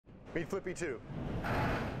Meet Flippy 2.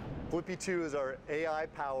 Flippy 2 is our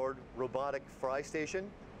AI-powered robotic fry station.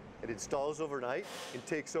 It installs overnight and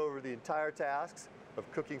takes over the entire tasks of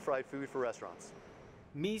cooking fried food for restaurants.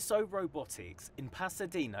 Miso Robotics in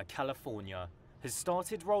Pasadena, California, has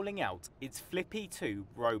started rolling out its Flippy 2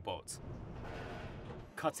 robot,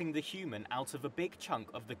 cutting the human out of a big chunk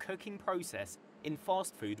of the cooking process in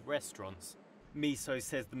fast food restaurants. Miso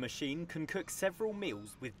says the machine can cook several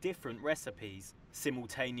meals with different recipes,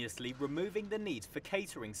 simultaneously removing the need for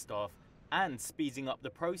catering staff and speeding up the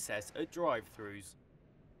process at drive-thrus.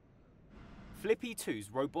 Flippy 2's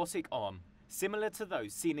robotic arm, similar to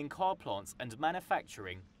those seen in car plants and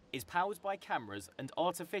manufacturing, is powered by cameras and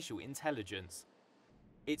artificial intelligence.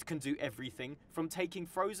 It can do everything from taking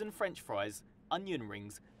frozen French fries, onion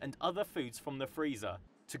rings, and other foods from the freezer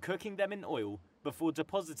to cooking them in oil before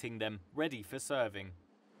depositing them ready for serving.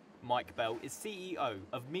 Mike Bell is CEO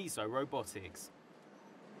of Miso Robotics.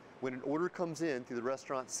 When an order comes in through the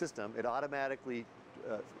restaurant system, it automatically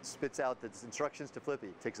spits out the instructions to Flippy.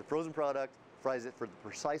 Takes a frozen product, fries it for the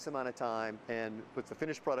precise amount of time, and puts the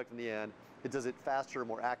finished product in the end. It does it faster,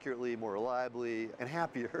 more accurately, more reliably, and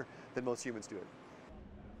happier than most humans do it.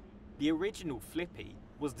 The original Flippy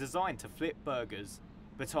was designed to flip burgers,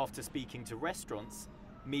 but after speaking to restaurants,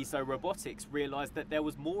 Miso Robotics realized that there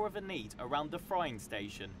was more of a need around the frying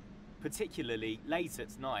station, particularly late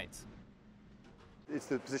at night. It's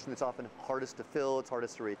the position that's often hardest to fill, it's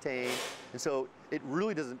hardest to retain, and so it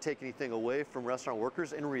really doesn't take anything away from restaurant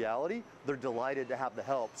workers. In reality, they're delighted to have the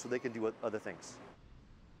help so they can do other things.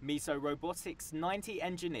 Miso Robotics' 90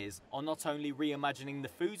 engineers are not only reimagining the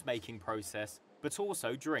food making process, but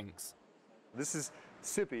also drinks. This is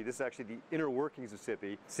Sippy. This is actually the inner workings of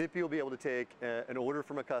Sippy. Sippy will be able to take an order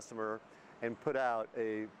from a customer and put out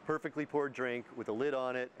a perfectly poured drink with a lid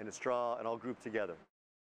on it and a straw and all grouped together.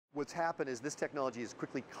 What's happened is this technology is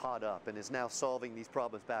quickly caught up and is now solving these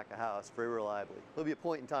problems back at house very reliably. There'll be a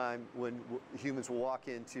point in time when humans will walk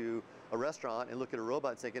into a restaurant and look at a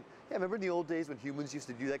robot and thinking, yeah, remember in the old days when humans used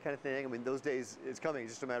to do that kind of thing? I mean, those days, it's coming.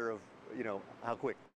 It's just a matter of, how quick.